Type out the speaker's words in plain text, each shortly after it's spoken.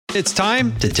It's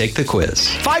time to take the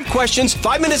quiz. 5 questions,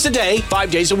 5 minutes a day,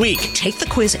 5 days a week. Take the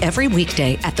quiz every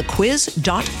weekday at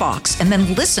thequiz.fox and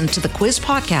then listen to the quiz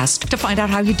podcast to find out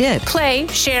how you did. Play,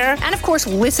 share, and of course,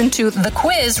 listen to the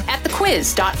quiz at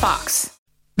thequiz.fox.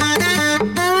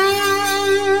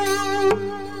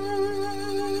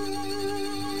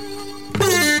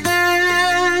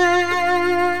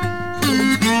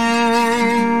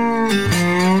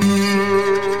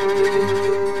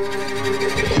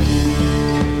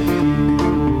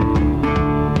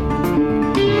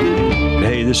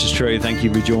 This is Trey. Thank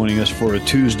you for joining us for a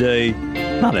Tuesday.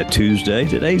 Not a Tuesday.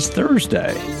 Today's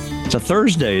Thursday. It's a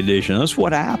Thursday edition. That's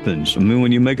what happens. I mean,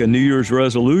 when you make a New Year's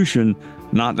resolution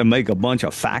not to make a bunch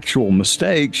of factual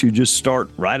mistakes, you just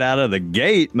start right out of the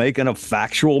gate making a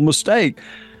factual mistake.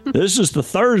 This is the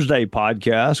Thursday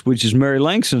podcast, which is Mary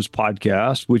Langston's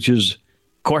podcast, which is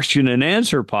question and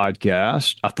answer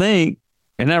podcast, I think.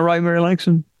 Isn't that right, Mary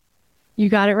Langston? You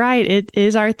got it right. It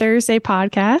is our Thursday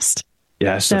podcast.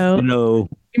 Yeah, so,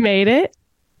 you made it.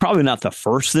 Probably not the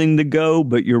first thing to go,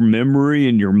 but your memory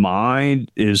and your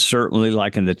mind is certainly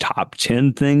like in the top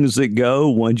 10 things that go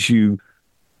once you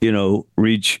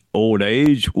reach old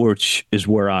age, which is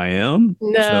where I am.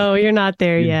 No, you're not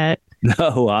there yet.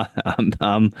 No,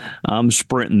 I'm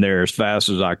sprinting there as fast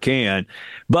as I can.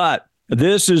 But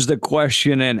this is the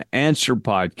question and answer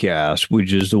podcast,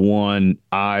 which is the one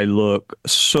I look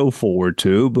so forward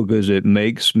to because it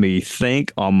makes me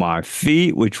think on my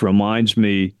feet, which reminds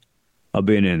me of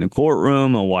being in the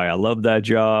courtroom and why I love that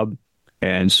job.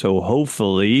 And so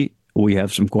hopefully we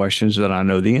have some questions that I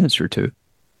know the answer to.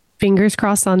 Fingers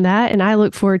crossed on that. And I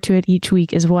look forward to it each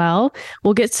week as well.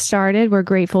 We'll get started. We're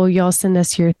grateful y'all send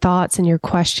us your thoughts and your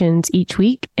questions each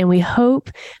week. And we hope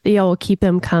that y'all will keep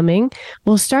them coming.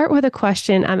 We'll start with a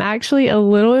question I'm actually a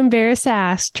little embarrassed to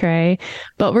ask, Trey,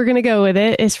 but we're going to go with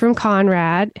it. It's from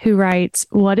Conrad, who writes,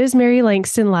 what is Mary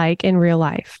Langston like in real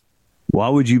life? Why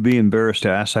would you be embarrassed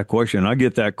to ask that question? I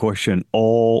get that question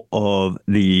all of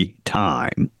the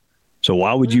time. So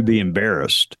why would you be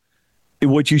embarrassed?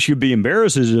 What you should be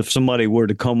embarrassed is if somebody were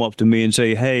to come up to me and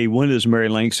say, hey, when is Mary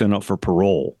Langston up for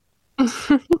parole?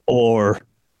 Or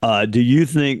do you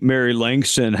think Mary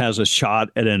Langston has a shot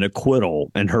at an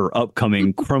acquittal in her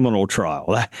upcoming criminal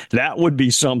trial? That would be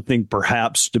something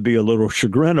perhaps to be a little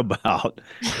chagrin about.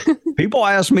 People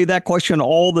ask me that question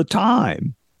all the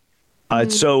time.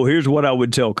 So here's what I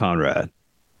would tell Conrad.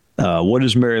 What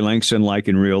is Mary Langston like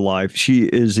in real life? She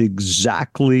is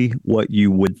exactly what you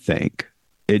would think.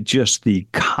 It's just the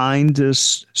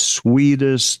kindest,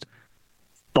 sweetest,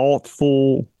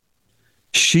 thoughtful.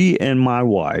 She and my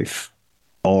wife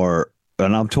are,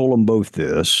 and I've told them both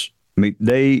this, I mean,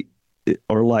 they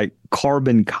are like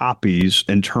carbon copies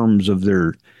in terms of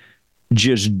their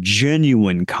just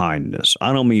genuine kindness.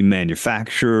 I don't mean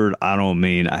manufactured. I don't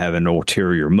mean I have an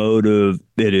ulterior motive.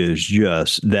 It is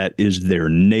just that is their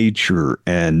nature,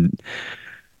 and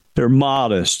they're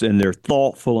modest and they're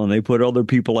thoughtful and they put other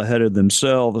people ahead of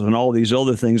themselves and all these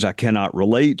other things I cannot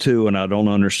relate to. And I don't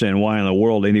understand why in the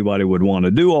world anybody would want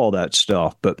to do all that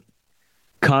stuff. But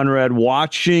Conrad,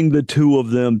 watching the two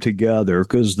of them together,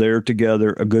 because they're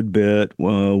together a good bit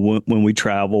when we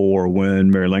travel or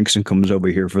when Mary Langston comes over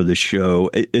here for the show,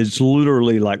 it's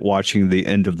literally like watching the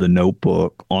end of The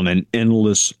Notebook on an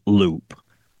endless loop.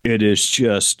 It is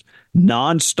just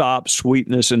nonstop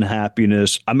sweetness and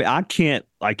happiness. I mean, I can't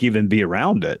even be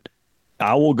around it.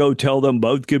 I will go tell them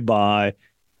both goodbye,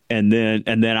 and then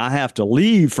I have to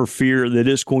leave for fear that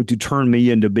it's going to turn me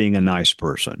into being a nice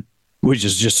person, which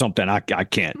is just something I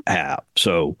can't have.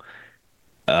 So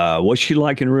what's she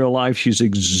like in real life? She's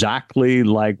exactly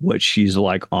like what she's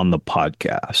like on the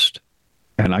podcast.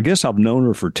 And I guess I've known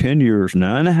her for 10 years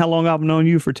now. And how long I've known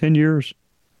you for 10 years?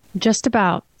 Just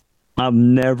about. I've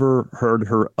never heard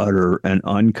her utter an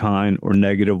unkind or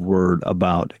negative word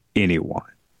about anyone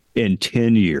in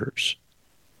 10 years.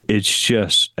 It's her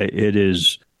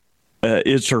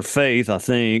faith, I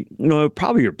think.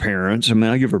 Probably her parents. I mean,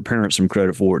 I give her parents some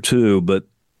credit for it too, but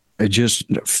it just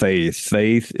faith.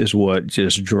 Faith is what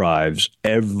just drives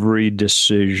every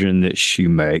decision that she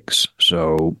makes.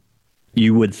 So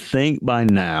you would think by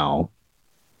now,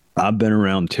 I've been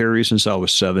around Terry since I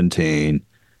was 17.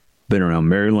 Been around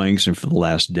Mary Langston for the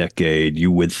last decade.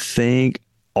 You would think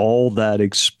all that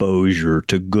exposure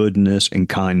to goodness and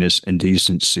kindness and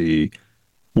decency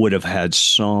would have had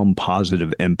some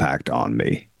positive impact on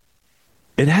me.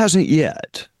 It hasn't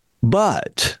yet,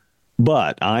 but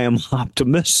I am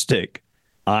optimistic.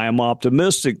 I am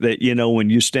optimistic that, when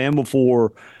you stand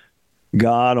before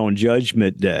God on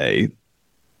Judgment Day,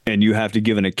 and you have to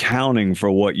give an accounting for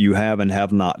what you have and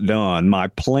have not done. My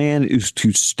plan is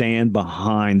to stand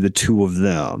behind the two of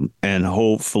them and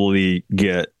hopefully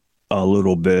get a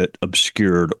little bit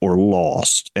obscured or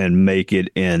lost and make it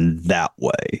in that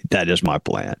way. That is my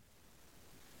plan.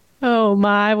 Oh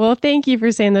my. Well, thank you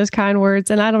for saying those kind words.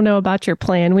 And I don't know about your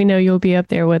plan. We know you'll be up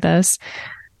there with us.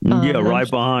 Yeah, right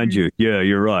behind you. Yeah,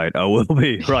 you're right. I will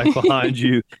be right behind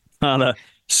you, kind of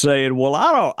saying, "Well,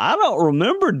 I don't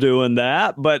remember doing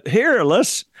that, but here,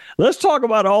 let's talk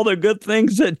about all the good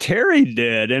things that Terry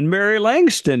did and Mary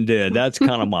Langston did." That's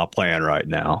kind of my plan right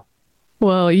now.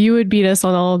 Well, you would beat us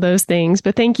on all of those things,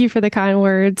 but thank you for the kind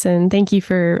words, and thank you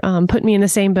for putting me in the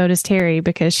same boat as Terry,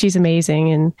 because she's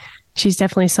amazing and she's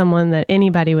definitely someone that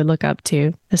anybody would look up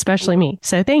to, especially me.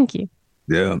 So thank you.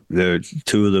 Yeah, they're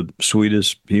two of the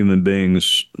sweetest human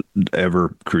beings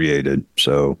ever created.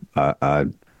 So I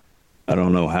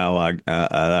don't know how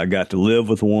I got to live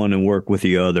with one and work with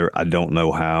the other. I don't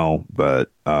know how, but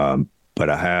I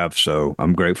have. So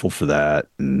I'm grateful for that.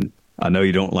 And I know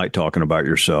you don't like talking about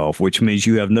yourself, which means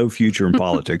you have no future in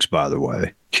politics, by the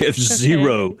way. You have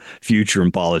zero future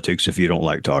in politics if you don't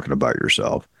like talking about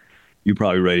yourself. You're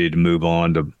probably ready to move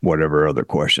on to whatever other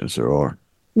questions there are.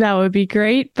 That would be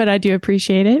great, but I do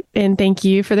appreciate it. And thank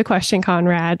you for the question,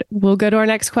 Conrad. We'll go to our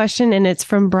next question, and it's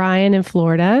from Brian in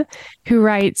Florida, who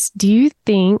writes, do you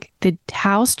think the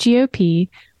House GOP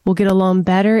will get along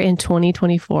better in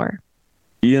 2024?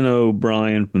 You know,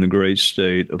 Brian, from the great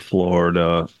state of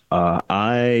Florida,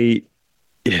 I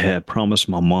promised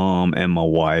my mom and my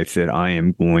wife that I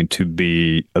am going to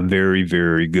be very,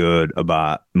 very good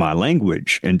about my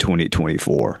language in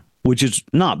 2024, which is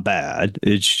not bad.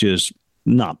 It's just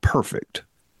not perfect.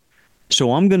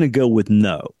 So I'm going to go with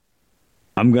no.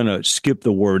 I'm going to skip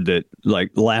the word that, like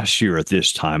last year at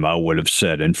this time, I would have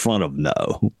said in front of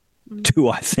no. Do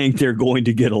I think they're going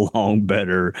to get along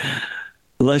better?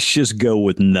 Let's just go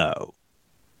with no.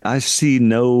 I see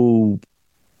no.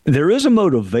 There is a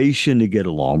motivation to get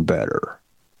along better.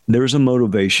 There's a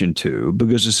motivation too,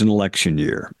 because it's an election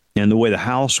year. And the way the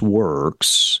House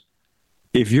works,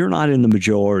 if you're not in the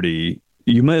majority,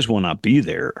 you may as well not be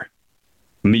there.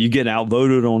 I mean, you get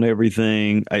outvoted on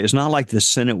everything. It's not like the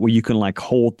Senate where you can like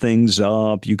hold things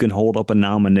up. You can hold up a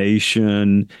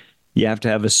nomination. You have to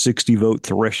have a 60 vote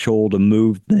threshold to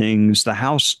move things. The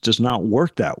House does not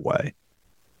work that way.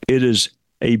 It is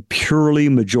a purely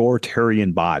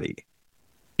majoritarian body.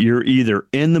 You're either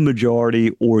in the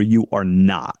majority or you are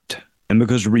not. And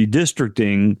because of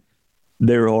redistricting,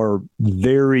 there are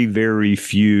very, very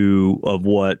few of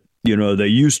what, you know, they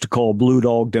used to call blue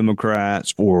dog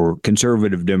Democrats or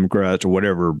conservative Democrats or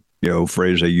whatever, you know,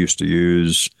 phrase they used to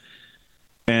use.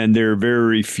 And there are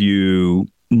very few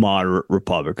moderate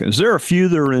Republicans. There are a few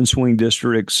that are in swing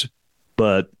districts,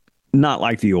 but not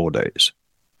like the old days.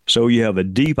 So you have a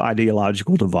deep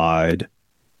ideological divide.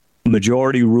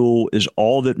 Majority rule is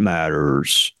all that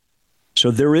matters. So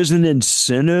there is an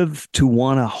incentive to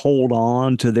want to hold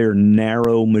on to their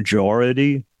narrow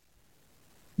majority.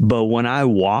 But when I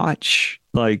watch,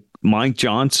 like Mike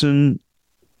Johnson,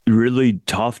 really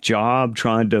tough job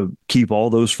trying to keep all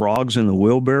those frogs in the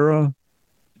wheelbarrow.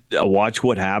 I watch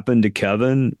what happened to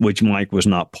Kevin, which Mike was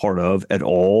not part of at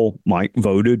all. Mike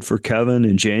voted for Kevin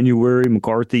in January.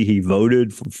 McCarthy, he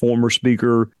voted for former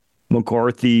Speaker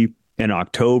McCarthy in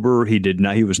October. He did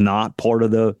not. He was not part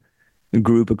of the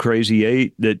group of Crazy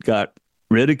Eight that got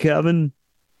rid of Kevin.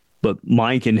 But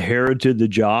Mike inherited the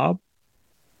job.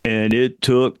 And it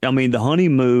took, I mean, the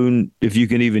honeymoon, if you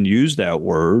can even use that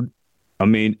word, I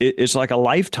mean, it's like a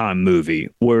Lifetime movie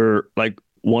where like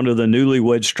one of the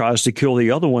newlyweds tries to kill the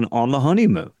other one on the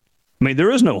honeymoon. I mean,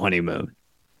 there is no honeymoon.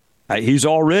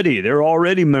 There are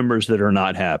already members that are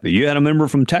not happy. You had a member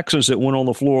from Texas that went on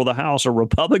the floor of the House, a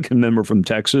Republican member from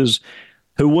Texas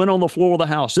who went on the floor of the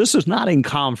House. This is not in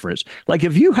conference. Like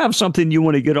if you have something you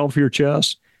want to get off your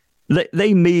chest,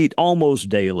 they meet almost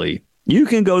daily. You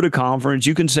can go to conference.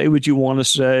 You can say what you want to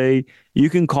say. You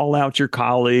can call out your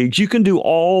colleagues. You can do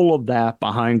all of that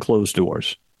behind closed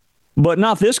doors. But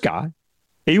not this guy.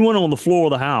 He went on the floor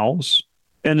of the House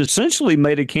and essentially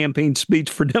made a campaign speech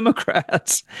for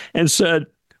Democrats and said,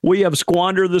 we have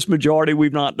squandered this majority.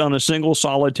 We've not done a single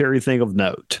solitary thing of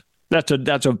note. That's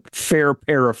a fair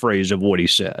paraphrase of what he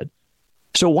said.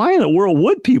 So why in the world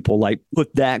would people like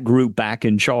put that group back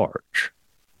in charge?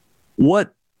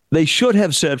 What they should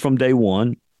have said from day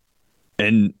one,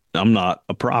 and I'm not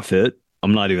a prophet,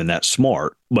 I'm not even that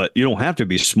smart, but you don't have to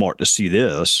be smart to see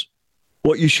this.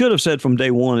 What you should have said from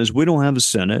day one is we don't have the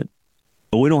Senate,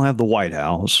 but we don't have the White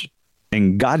House,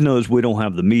 and God knows we don't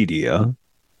have the media.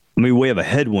 I mean, we have a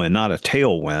headwind, not a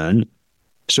tailwind.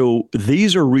 So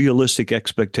these are realistic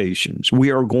expectations.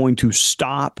 We are going to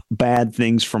stop bad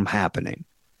things from happening.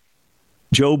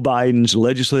 Joe Biden's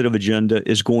legislative agenda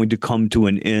is going to come to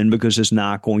an end because it's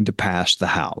not going to pass the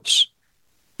House.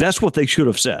 That's what they should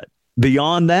have said.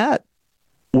 Beyond that,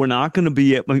 we're not going to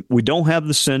be, we don't have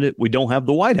the Senate, we don't have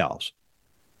the White House.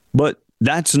 But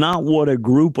that's not what a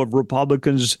group of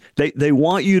Republicans, they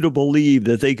want you to believe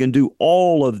that they can do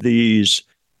all of these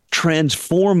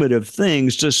transformative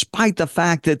things, despite the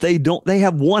fact that they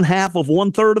have 1/2 of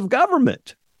 1/3 of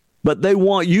government. But they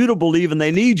want you to believe, and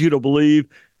they need you to believe,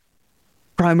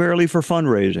 primarily for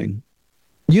fundraising.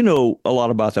 You know a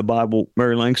lot about the Bible,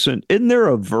 Mary Langston. Isn't there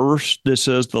a verse that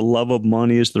says the love of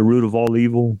money is the root of all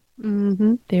evil?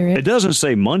 Mm-hmm. There is. It doesn't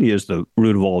say money is the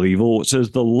root of all evil. It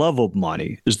says the love of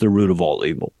money is the root of all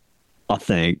evil. I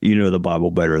think you know the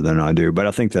Bible better than I do, but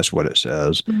I think that's what it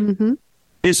says. Mm-hmm.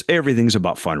 Everything's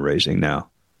about fundraising now.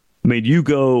 I mean, you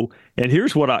go, and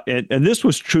here's what and this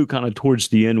was true kind of towards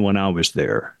the end when I was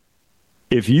there.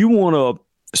 If you want to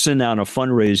send out a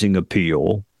fundraising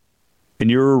appeal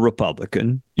and you're a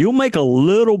Republican, you'll make a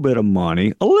little bit of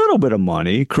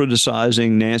money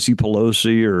criticizing Nancy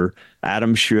Pelosi or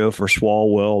Adam Schiff or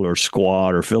Swalwell or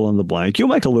Squad or fill in the blank. You'll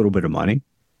make a little bit of money.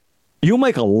 You'll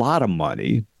make a lot of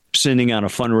money sending out a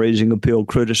fundraising appeal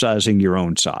criticizing your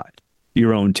own side,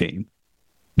 your own team.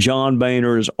 John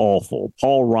Boehner is awful.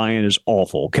 Paul Ryan is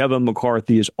awful. Kevin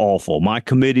McCarthy is awful. My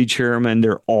committee chairman,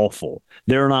 they're awful.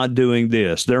 They're not doing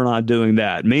this. They're not doing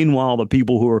that. Meanwhile, the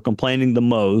people who are complaining the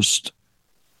most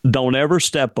don't ever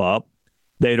step up.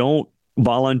 They don't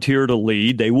volunteer to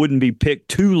lead. They wouldn't be picked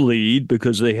to lead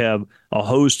because they have a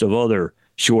host of other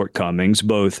shortcomings,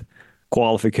 both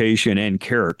qualification and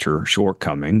character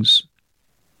shortcomings.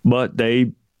 But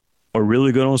they are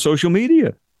really good on social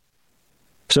media.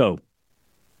 So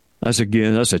that's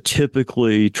a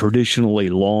typically, traditionally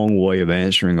long way of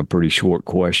answering a pretty short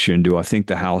question. Do I think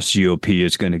the House GOP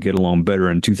is going to get along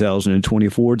better in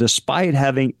 2024, despite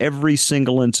having every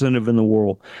single incentive in the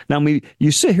world? Now, I mean,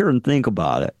 you sit here and think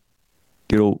about it.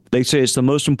 You know, they say it's the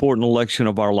most important election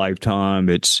of our lifetime.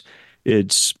 It's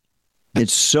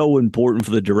so important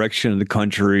for the direction of the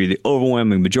country. The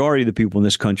overwhelming majority of the people in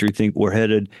this country think we're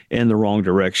headed in the wrong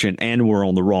direction and we're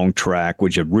on the wrong track,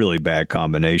 which is a really bad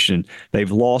combination. They've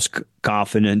lost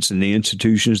confidence in the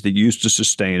institutions that used to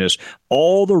sustain us.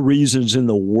 All the reasons in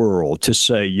the world to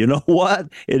say, you know what?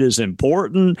 It is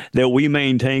important that we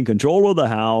maintain control of the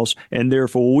House, and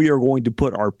therefore we are going to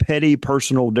put our petty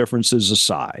personal differences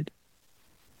aside.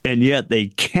 And yet they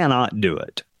cannot do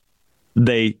it.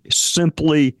 They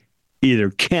simply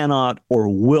either cannot or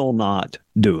will not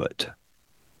do it.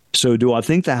 So do I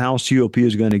think the House GOP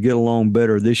is going to get along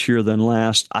better this year than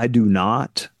last? I do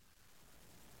not,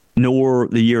 nor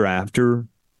the year after,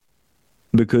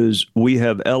 because we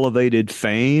have elevated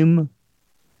fame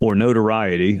or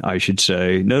notoriety, I should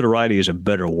say. Notoriety is a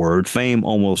better word. Fame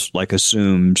almost like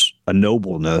assumes a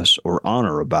nobleness or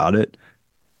honor about it.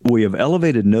 We have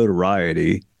elevated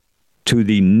notoriety to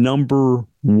the number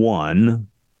one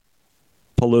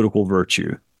political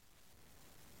virtue.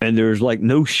 And there's like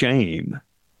no shame.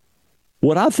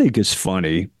 What I think is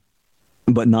funny,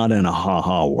 but not in a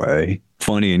ha-ha way,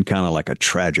 funny in kind of like a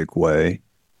tragic way,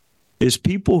 is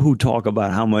people who talk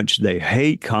about how much they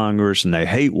hate Congress and they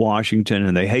hate Washington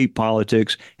and they hate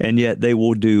politics, and yet they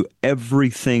will do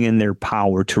everything in their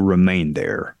power to remain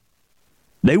there.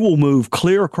 They will move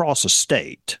clear across a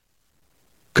state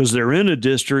because they're in a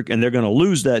district and they're going to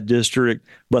lose that district,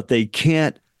 but they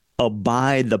can't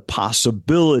abide the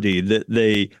possibility that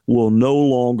they will no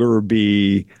longer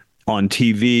be on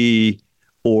TV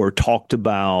or talked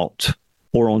about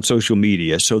or on social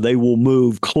media. So they will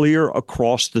move clear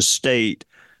across the state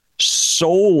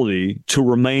solely to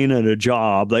remain in a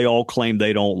job they all claim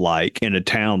they don't like, in a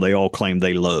town they all claim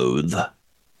they loathe.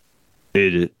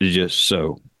 It is just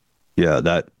so, yeah,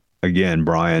 that, again,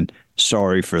 Brian,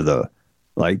 sorry for the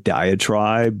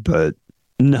diatribe, but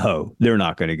no, they're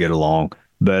not going to get along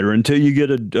better until you get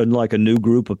a new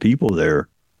group of people there.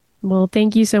 Well,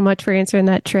 thank you so much for answering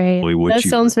that, Trey. That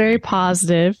sounds very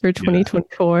positive for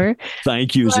 2024. Yeah.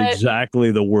 Thank you is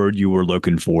exactly the word you were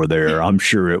looking for there. I'm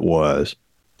sure it was.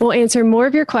 We'll answer more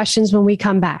of your questions when we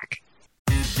come back.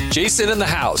 Jason in the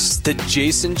House, the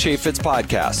Jason Chaffetz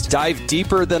podcast. Dive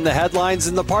deeper than the headlines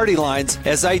and the party lines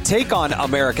as I take on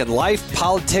American life,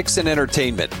 politics, and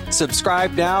entertainment.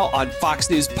 Subscribe now on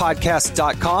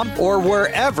foxnewspodcast.com or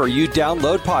wherever you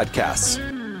download podcasts.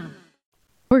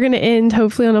 We're going to end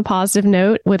hopefully on a positive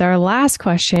note with our last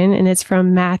question, and it's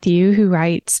from Matthew, who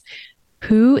writes,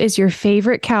 who is your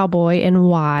favorite cowboy and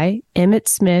why? Emmitt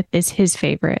Smith is his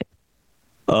favorite.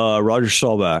 Roger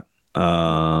Staubach.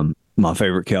 my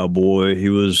favorite Cowboy. He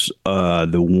was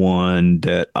the one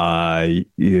that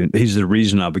he's the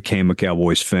reason I became a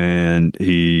Cowboys fan.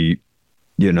 He's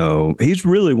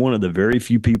really one of the very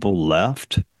few people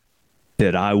left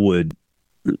that I would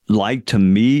like to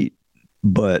meet,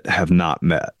 but have not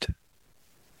met.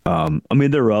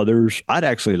 There are others. I'd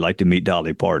actually like to meet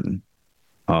Dolly Parton.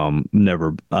 I've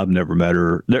never met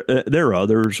her. There are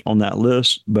others on that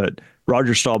list, but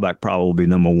Roger Staubach probably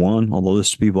number one on the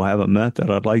list of people I haven't met that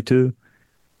I'd like to.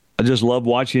 I just loved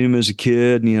watching him as a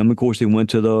kid. Of course, he went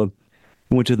to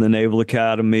the Naval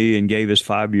Academy and gave his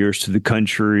 5 years to the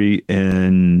country,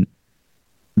 and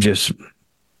just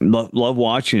love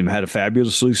watching him. Had a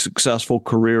fabulously successful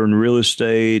career in real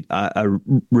estate. I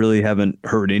really haven't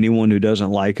heard anyone who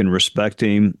doesn't like and respect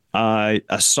him. I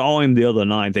saw him the other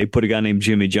night. They put a guy named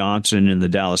Jimmy Johnson in the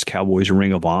Dallas Cowboys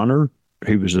Ring of Honor.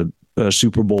 He was a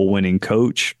Super Bowl winning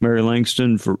coach, Mary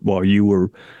Langston, while you were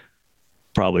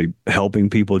probably helping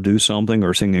people do something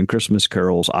or singing Christmas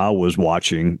carols. I was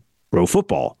watching pro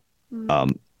football,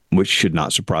 which should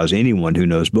not surprise anyone who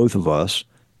knows both of us.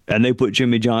 And they put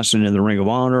Jimmy Johnson in the Ring of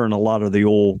Honor, and a lot of the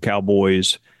old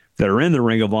Cowboys that are in the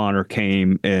Ring of Honor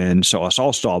came. And so I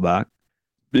saw Staubach.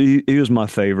 He was my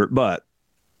favorite, but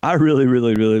I really,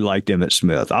 really, really liked Emmitt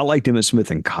Smith. I liked Emmitt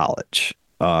Smith in college.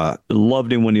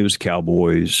 Loved him when he was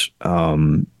Cowboys.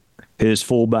 His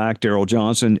fullback, Daryl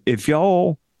Johnson. If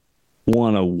y'all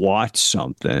want to watch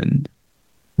something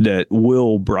that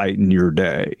will brighten your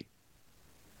day,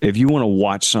 if you want to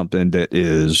watch something that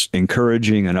is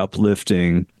encouraging and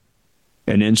uplifting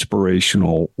and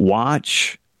inspirational,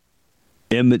 watch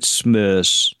Emmitt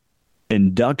Smith's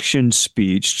induction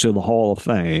speech to the Hall of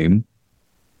Fame,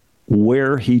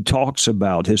 where he talks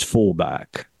about his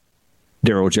fullback,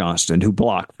 Daryl Johnston, who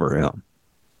blocked for him.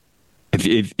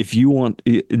 If you want,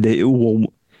 it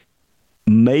will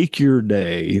make your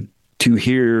day to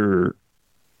hear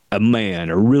a man,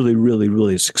 a really, really,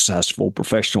 really successful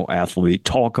professional athlete,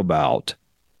 talk about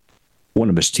one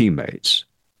of his teammates.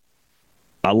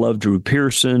 I love Drew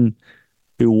Pearson,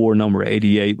 who wore number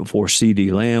 88 before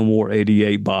C.D. Lamb wore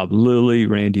 88, Bob Lilly,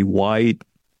 Randy White,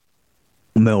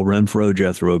 Mel Renfro,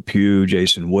 Jethro Pugh,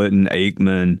 Jason Witten,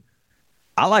 Aikman.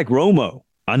 I like Romo.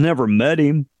 I never met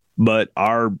him, but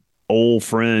our old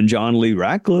friend John Lee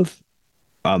Ratcliffe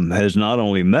has not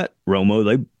only met Romo,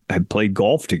 they had played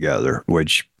golf together,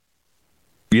 which,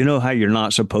 you know how you're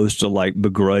not supposed to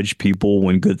begrudge people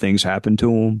when good things happen to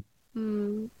them?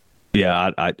 Mm.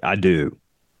 Yeah, I do.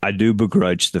 I do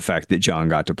begrudge the fact that John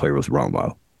got to play with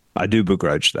Romo. I do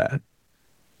begrudge that.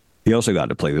 He also got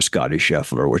to play with Scotty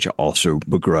Scheffler, which I also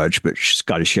begrudge, but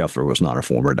Scotty Scheffler was not a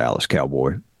former Dallas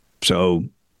Cowboy. So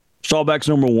Staubach's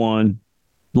number one.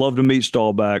 Love to meet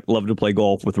Staubach. Love to play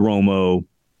golf with Romo,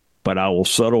 but I will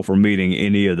settle for meeting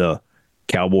any of the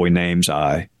Cowboy names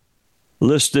I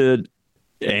listed,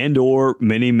 and or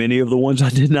many, many of the ones I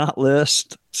did not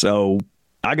list. So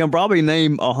I can probably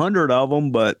name 100 of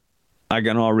them, but I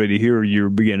can already hear you're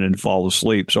beginning to fall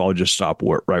asleep. So I'll just stop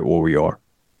right where we are.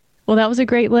 Well, that was a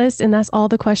great list. And that's all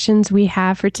the questions we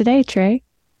have for today, Trey.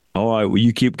 All right.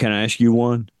 Well, can I ask you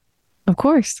one? Of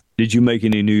course. Did you make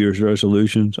any New Year's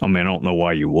resolutions? I don't know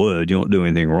why you would. You don't do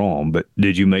anything wrong, but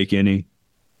did you make any?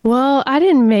 Well, I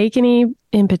didn't make any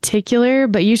in particular,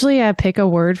 but usually I pick a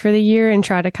word for the year and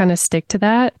try to kind of stick to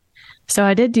that. So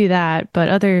I did do that, but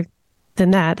other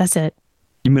than that, that's it.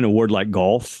 You mean a word like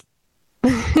golf?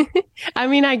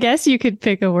 I guess you could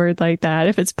pick a word like that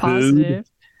if it's positive.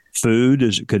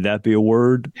 Food, could that be a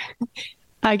word?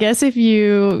 I guess if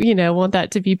you want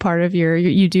that to be part of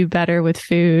you do better with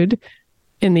food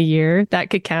in the year,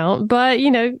 that could count. But,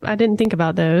 I didn't think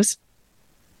about those.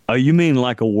 Oh, you mean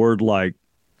like a word like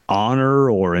honor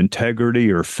or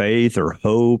integrity or faith or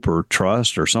hope or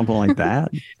trust or something like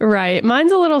that? Right.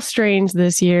 Mine's a little strange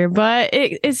this year, but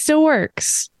it still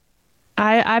works.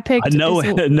 I picked...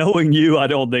 Knowing you, I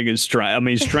don't think it's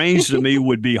strange. Strange to me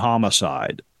would be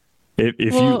homicide.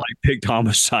 If you picked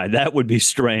homicide, that would be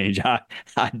strange. I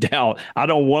doubt. I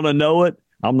don't want to know it.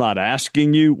 I'm not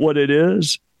asking you what it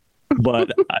is.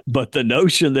 But the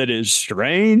notion that it's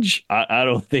strange, I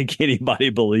don't think anybody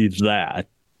believes that.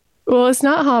 Well, it's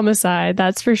not homicide,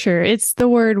 that's for sure. It's the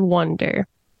word wonder.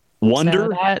 Wonder?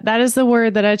 So that is the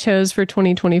word that I chose for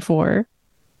 2024.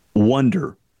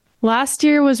 Wonder. Last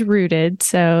year was rooted,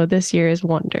 so this year is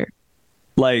wonder.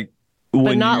 But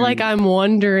not like I'm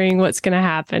wondering what's going to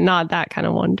happen. Not that kind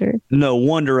of wonder. No,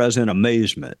 wonder as in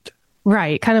amazement.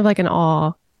 Right, kind of like an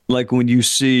awe. Like when you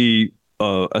see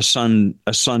a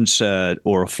sunset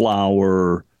or a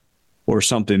flower or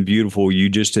something beautiful, you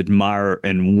just admire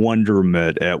and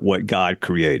wonderment at what God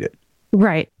created.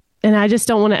 Right. And I just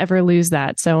don't want to ever lose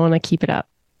that. So I want to keep it up.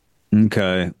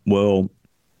 Okay. Well,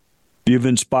 you've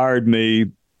inspired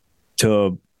me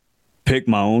to pick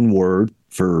my own word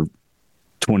for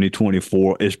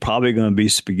 2024. It's probably going to be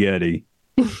spaghetti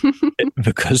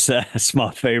because that's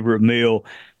my favorite meal.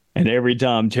 And every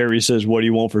time Terry says, "What do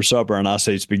you want for supper?" and I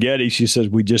say spaghetti, she says,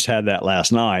 "We just had that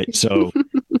last night." So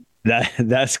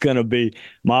that's going to be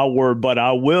my word. But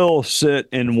I will sit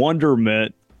in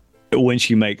wonderment when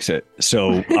she makes it.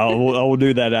 So I will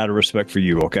do that out of respect for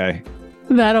you. Okay.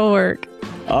 That'll work.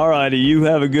 All righty. You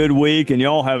have a good week, and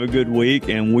y'all have a good week.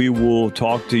 And we will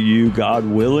talk to you, God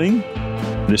willing,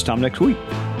 this time next week.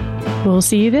 We'll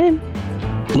see you then.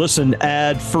 Listen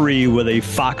ad-free with a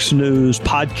Fox News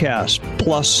Podcast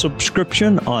Plus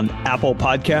subscription on Apple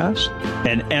Podcasts.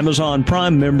 And Amazon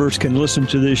Prime members can listen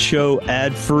to this show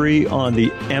ad-free on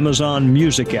the Amazon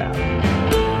Music app.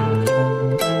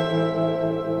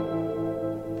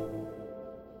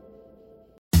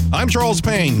 I'm Charles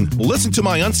Payne. Listen to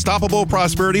my Unstoppable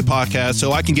Prosperity podcast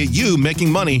so I can get you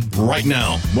making money right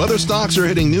now. Whether stocks are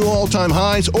hitting new all-time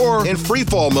highs or in free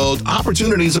fall mode,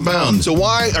 opportunities abound. So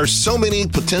why are so many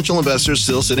potential investors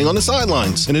still sitting on the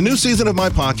sidelines? In a new season of my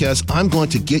podcast, I'm going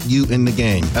to get you in the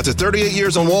game. After 38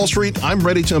 years on Wall Street, I'm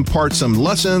ready to impart some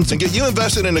lessons and get you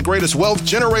invested in the greatest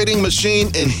wealth-generating machine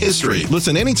in history.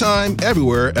 Listen anytime,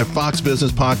 everywhere at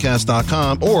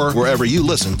foxbusinesspodcast.com or wherever you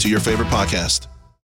listen to your favorite podcast.